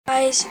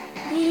guys,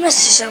 Mr.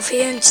 Self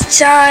here, and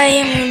today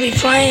I'm going to be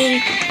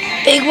playing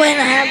Big Win.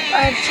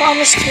 I've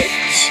promised it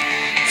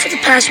for the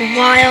past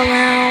while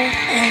now,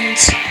 and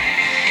it's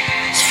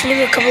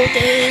been a couple of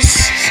days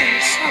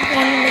since I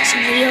wanted to make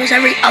some videos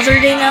every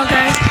other day now,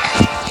 guys,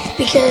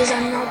 because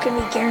I'm not going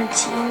to be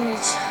guaranteeing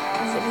it's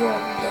a video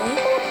every day.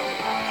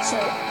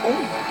 So, oh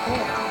my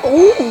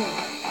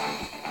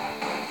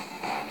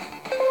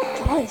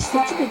god, guys,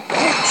 50 big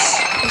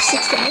bucks, or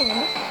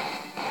 $6.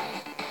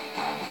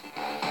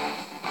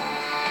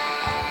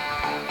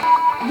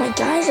 My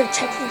guys are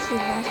technically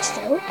maxed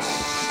out.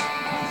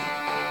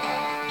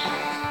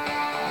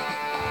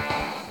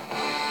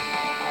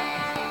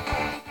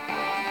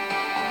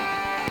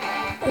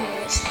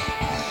 Anyways,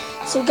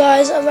 so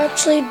guys, I've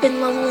actually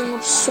been leveling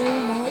up so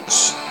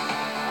much.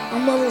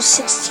 I'm level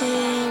 16,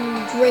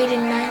 rated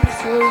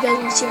 94. You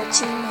guys want to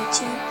see my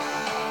team?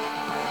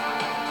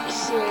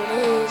 Here it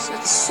is.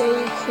 It's so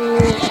cool. I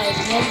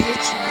love the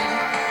team.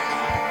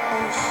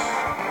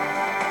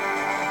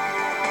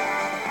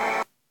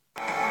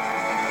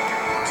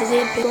 Do they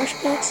have big rush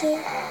packs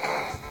there?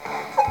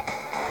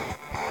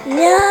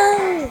 No!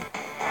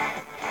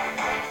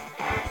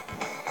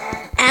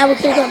 Ah, we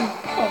could've gotten...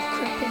 Oh,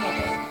 crap, oh my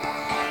god.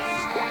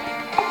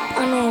 I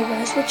don't know,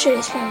 guys. What should I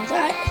spend with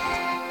that?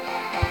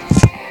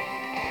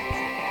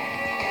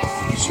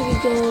 Should we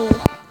go...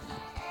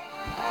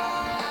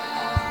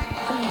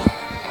 I don't know.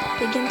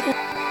 Big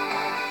impact?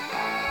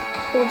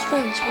 Well, it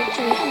depends. What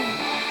do we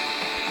have?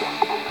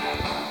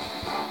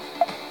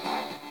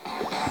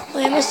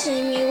 I'm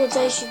asking me what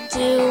I should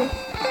do.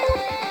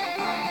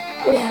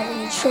 We have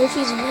any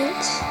trophies,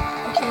 events?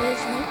 Okay,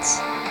 events.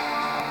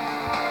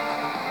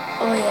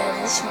 Oh yeah,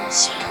 this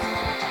one's.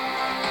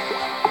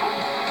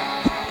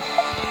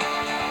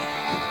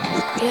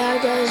 Yeah,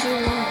 guys, we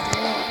want a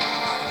lot.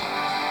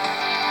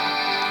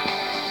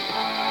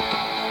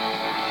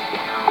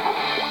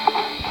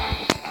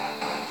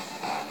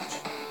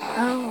 I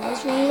don't know, I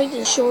just want to make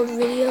this a short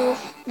video.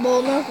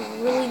 Well, not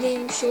really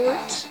damn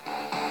short.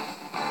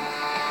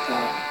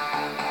 But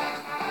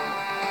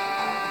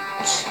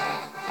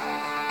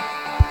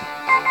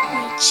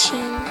my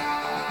chin.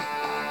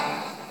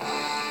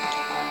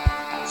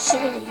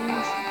 Sick of the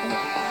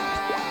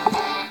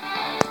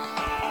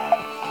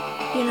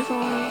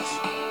uniforms.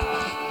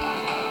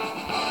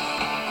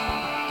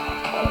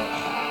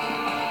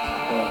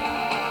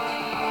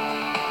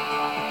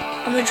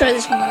 I'm gonna try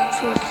this one out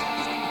first.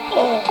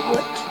 Oh,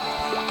 what?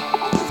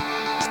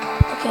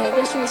 Okay, I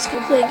guess we're just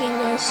gonna play a game,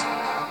 guys.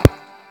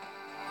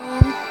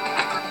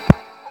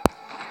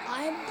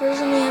 I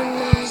personally haven't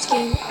been on this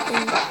game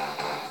in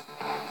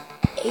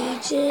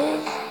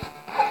ages,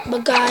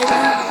 but guys, I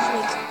have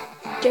like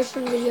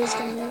different videos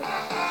coming out.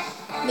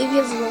 Maybe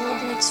a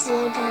vlog, next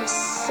vlog on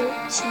 13.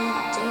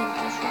 Damn,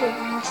 I forgot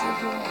how much it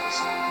was.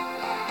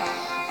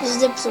 This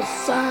is episode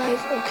 5.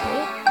 Okay,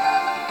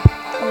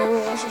 I'm gonna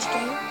watch this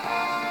game.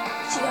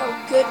 See how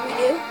good we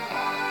do.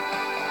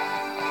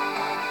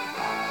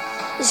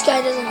 This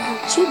guy doesn't have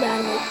too bad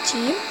of a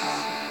team.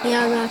 He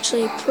has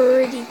actually a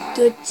pretty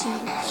good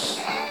team.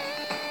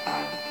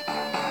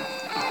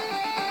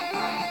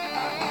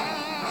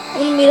 I'm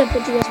gonna meet up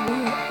with you guys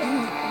tomorrow.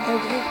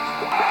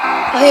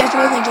 Oh, yeah, it's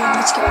another game.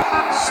 Let's go.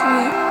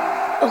 Sweet.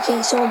 Okay,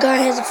 so a guy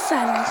has a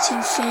fat on the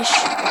team, Fish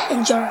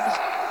and Jarvis.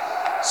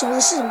 So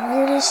this is the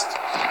weirdest.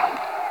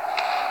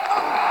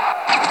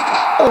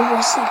 Oh,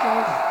 Wesley, bro.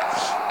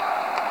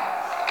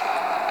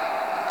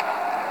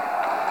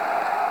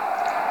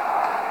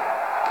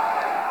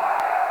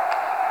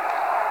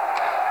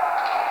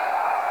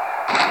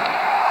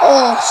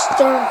 Oh,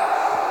 Stern.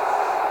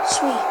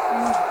 Sweet.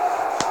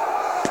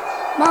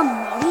 Mamma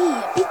mia,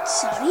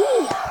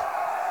 pizzeria.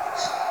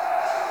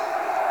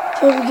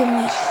 What are we gonna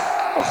make?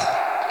 Oh.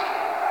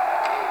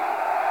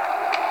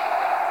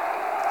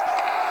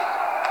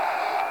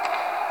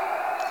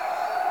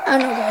 I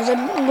don't know, guys.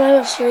 I'm right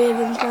off three. I've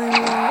been playing a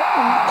lot.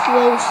 I'm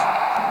close.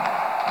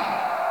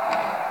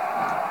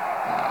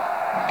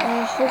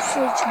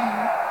 Hopefully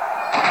tomorrow.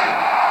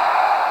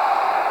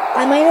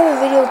 I might have a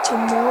video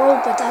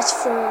tomorrow, but that's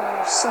for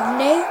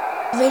Sunday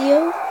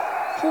video,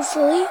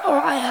 hopefully.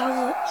 Or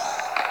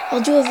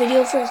I'll do a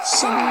video for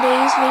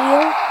Sunday's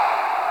video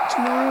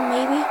tomorrow,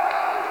 maybe.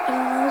 I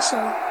don't know, so.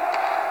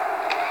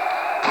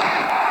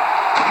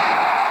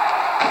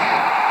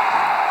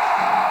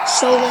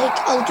 So, like,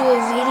 I'll do a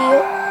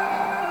video,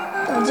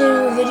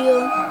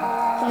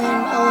 and then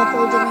I'll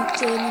upload the next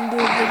day, and then do a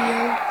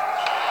video.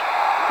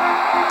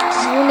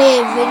 Because one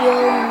day I video,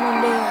 and one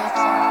day I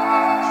upload.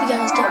 If you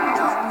guys get me.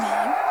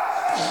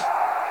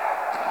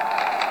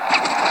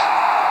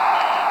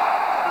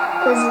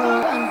 Or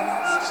vlog, I don't know,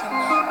 for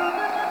Sunday.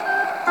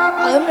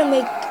 I'm gonna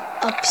make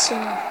up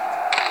some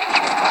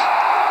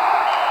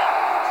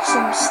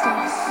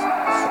stuff.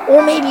 Or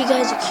maybe you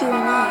guys a Q&A.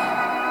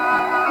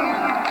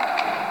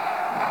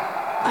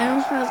 I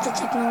don't have the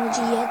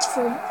technology yet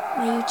for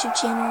my YouTube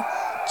channel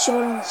to show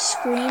it on the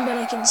screen, but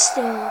I can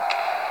still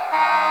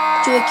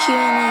do a Q&A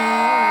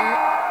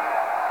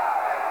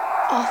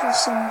off of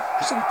something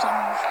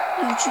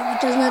YouTube. It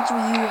doesn't have to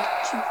be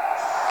YouTube.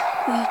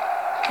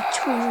 my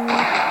Twitter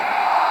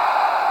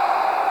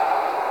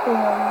or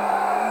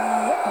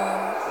my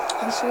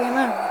Instagram.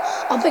 I don't know.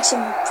 I'll pick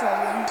some up for the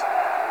end.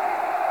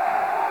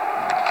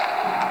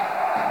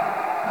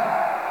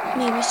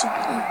 Maybe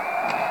something.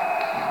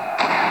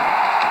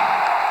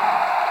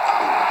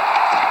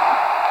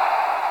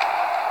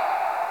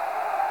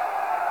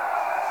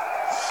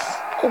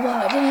 Oh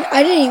wow,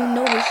 I didn't even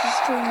know this was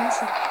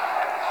 3-0.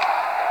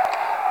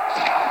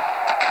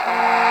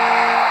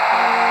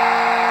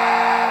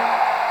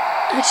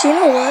 Actually, you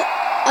know what?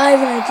 I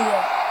have an idea.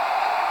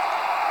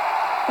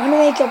 I'm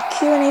gonna make up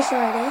Q&A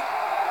Friday.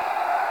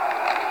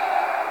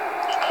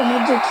 I'm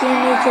gonna do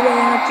Q&A today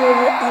and upload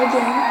it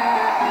again.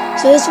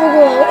 So this will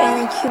go out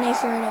and then Q&A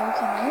Friday will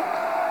come out.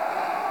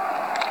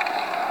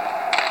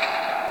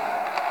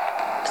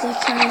 Cause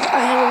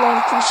I have a lot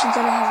of questions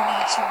that I haven't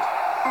answered.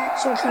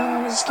 So I kind of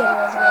want to just get it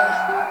out of the way.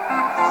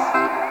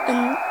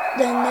 And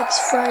then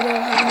next Friday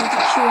I'll have another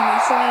Q&A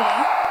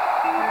Friday.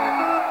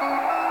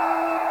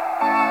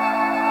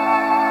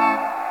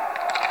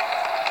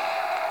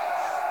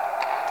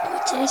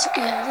 Today's,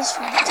 yeah, this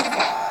Friday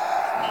today.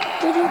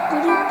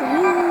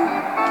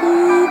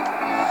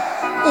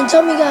 And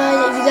tell me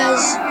guys if you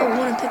guys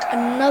want to pick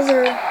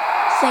another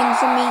thing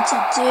for me to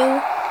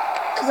do.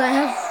 Because I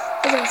have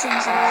other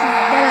things that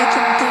I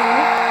can do.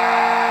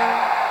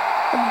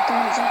 Oh my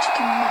god, it's actually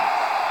coming back.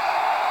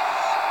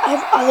 I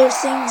have other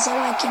things that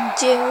I can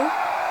do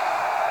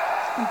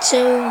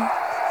to,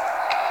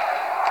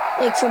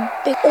 like, for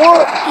big,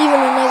 or even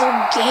another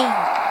game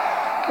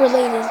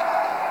related.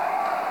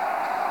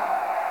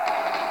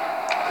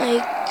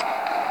 Like,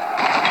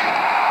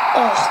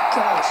 oh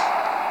god.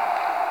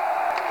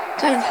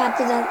 Kind of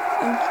happy that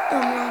I'm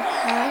not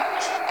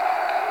hacked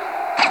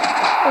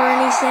or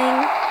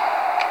anything.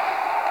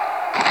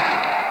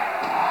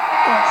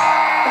 Oh,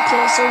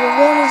 okay, so we're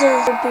going into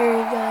the third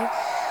period, guys.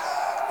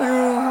 I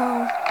don't know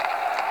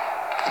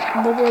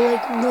how, but we're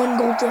like 1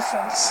 goal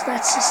difference.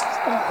 That's just,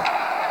 oh.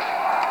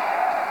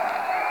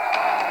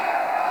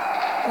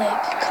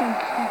 Like, come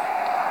on.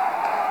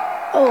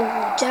 Oh,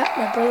 Jack,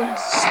 my brother has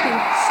the speed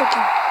of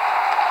freaking.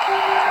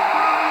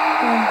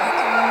 Oh my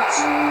gosh.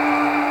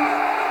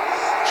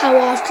 How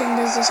often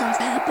does this have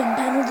to happen?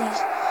 Penalties.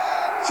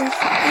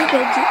 Just, I go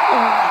do,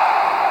 oh.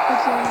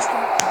 Okay, let's go.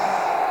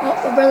 Oh,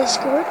 my brother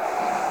scored.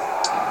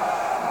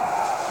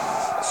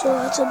 So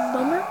that's a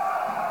bummer.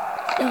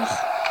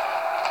 Ugh.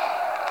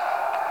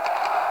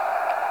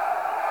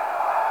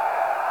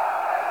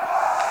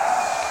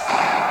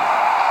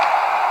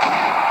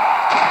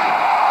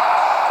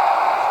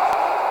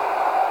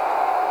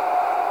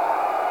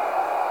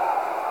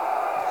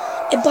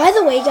 And by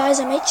the way, guys,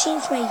 I might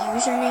change my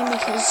username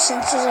because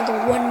since there's like a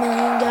 1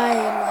 million guy,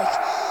 and like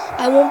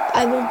I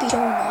won't be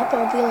showing up.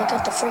 I'll be like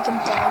at the freaking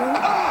bottom.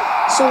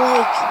 So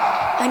like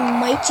I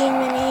might change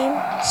my name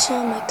to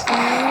my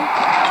clan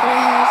that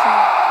I have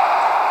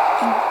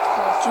in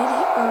Call of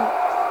Duty, or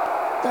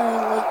that I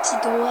like to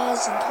go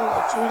as in Call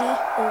of Duty,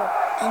 or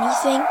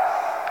anything,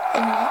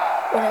 and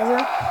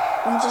whatever.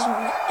 I'm just on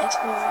my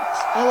Xbox.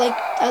 I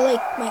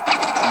like my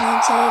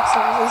clan tag for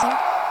everything.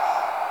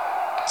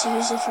 To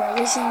use it for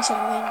everything, so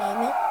I might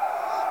name it.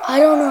 I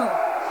don't know.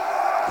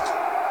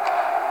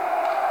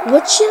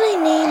 What should I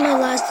name my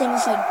last name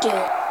if I do?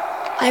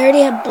 I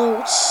already have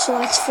boats, so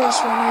that's the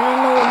first one. I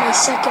don't know what my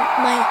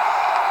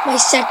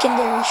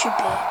secondary should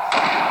be.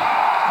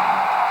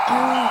 I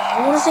don't know. I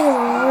want to think of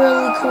a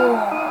really cool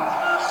one.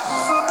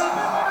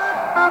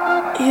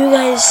 You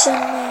guys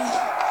send me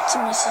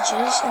some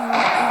messages and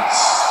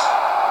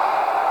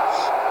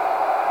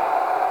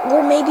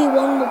or maybe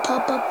one will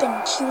pop up in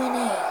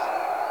Q&A.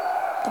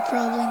 But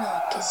probably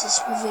not, because this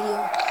whole video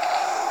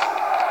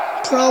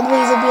probably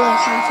will be like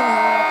half an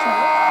hour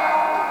apart.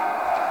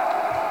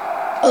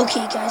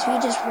 Okay, guys, we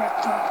just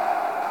wrecked them.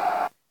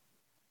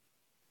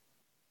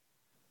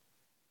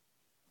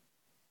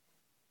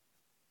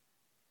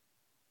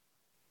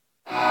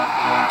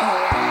 Oh.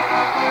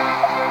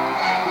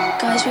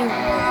 Guys, we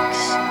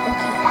wrecked.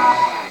 Okay.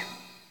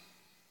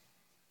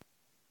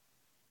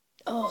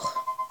 Oh.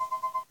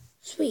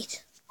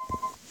 Sweet.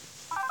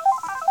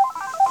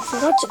 I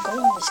forgot to go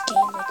in this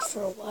game, like,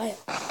 for a while.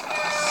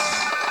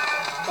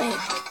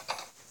 Like,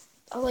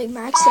 I like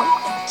maxed out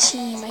my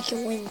team. I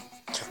can win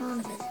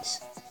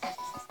tournaments.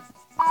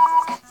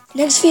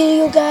 Next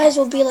video, guys,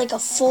 will be like a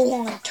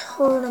full-on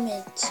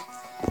tournament.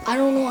 I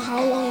don't know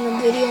how long the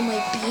video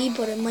might be,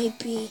 but it might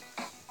be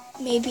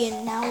maybe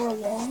an hour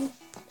long.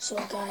 So,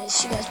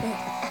 guys, you guys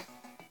might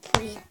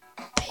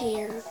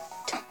prepare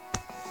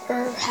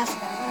or half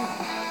an hour.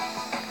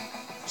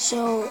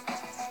 So,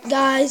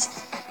 guys,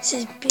 this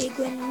is Big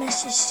Win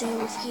Message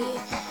Stove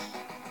here.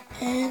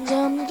 And,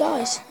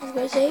 guys, have a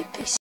great day.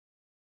 Peace.